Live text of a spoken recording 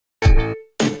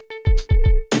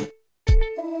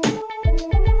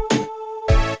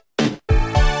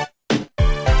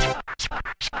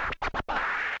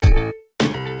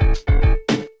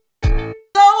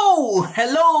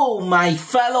my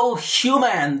fellow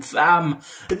humans.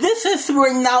 This is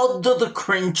Ronaldo the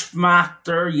Cringe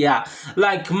Master. Yeah,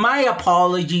 like, my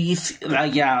apologies.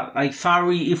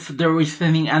 Sorry if there is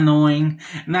any annoying,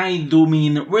 and I do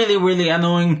mean really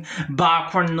annoying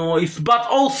background noise. But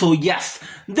also, yes,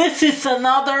 this is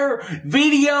another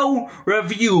video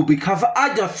review because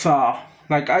I just saw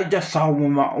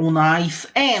with my own eyes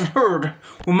and heard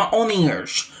with my own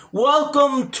ears.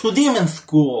 Welcome to Demon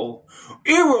School,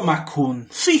 Iruma-kun,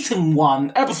 Season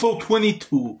 1, Episode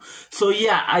 22. So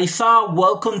yeah, I saw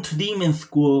Welcome to Demon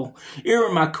School,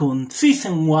 Iruma-kun,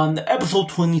 Season 1, Episode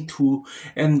 22,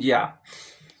 and yeah,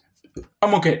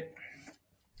 I'm okay.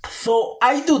 So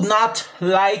I do not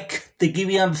like the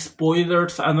giving of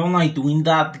spoilers. I don't like doing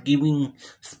that, giving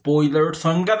spoilers. So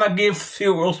I'm gonna give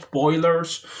 0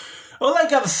 spoilers. All I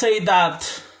gotta say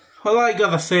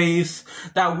is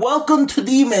that Welcome to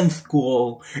Demon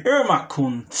School,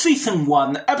 Iruma-kun, Season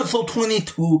 1, Episode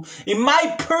 22, in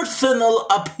my personal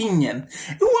opinion,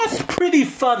 it was pretty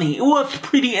funny, it was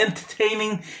pretty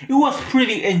entertaining, it was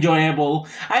pretty enjoyable.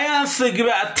 I honestly give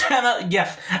it a 10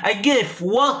 I give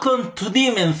Welcome to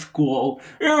Demon School,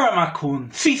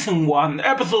 Iruma-kun, Season 1,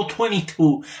 Episode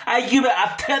 22, I give it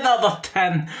a 10 out of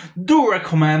 10, do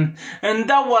recommend, and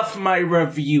that was my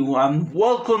review on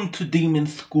Welcome to Demon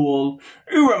School,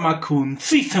 Iruma-kun,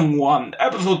 Season 1,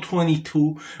 Episode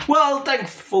 22. Well,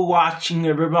 thanks for watching,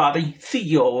 everybody. See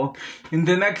you all in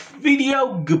the next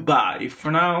video. Goodbye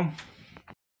for now.